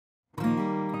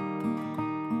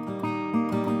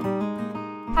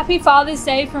Happy Father's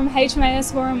Day from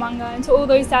HMAS Warramunga, and to all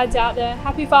those dads out there,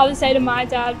 happy Father's Day to my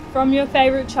dad from your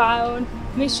favourite child.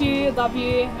 Miss you, love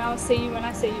you, and I'll see you when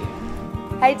I see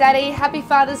you. Hey Daddy, happy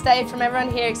Father's Day from everyone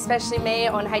here, especially me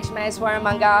on HMAS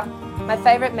Warramunga. My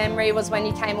favourite memory was when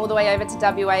you came all the way over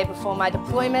to WA before my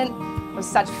deployment. It was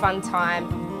such a fun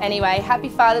time. Anyway, happy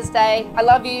Father's Day. I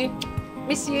love you.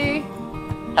 Miss you.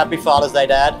 Happy Father's Day,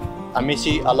 Dad. I miss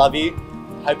you. I love you.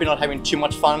 Hope you're not having too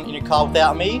much fun in your car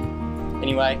without me.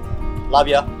 Anyway, love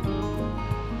ya.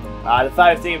 The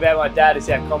favourite thing about my dad is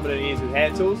how competent he is with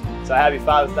hand tools. So happy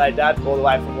Father's Day, Dad, all the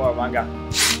way from Warramunga.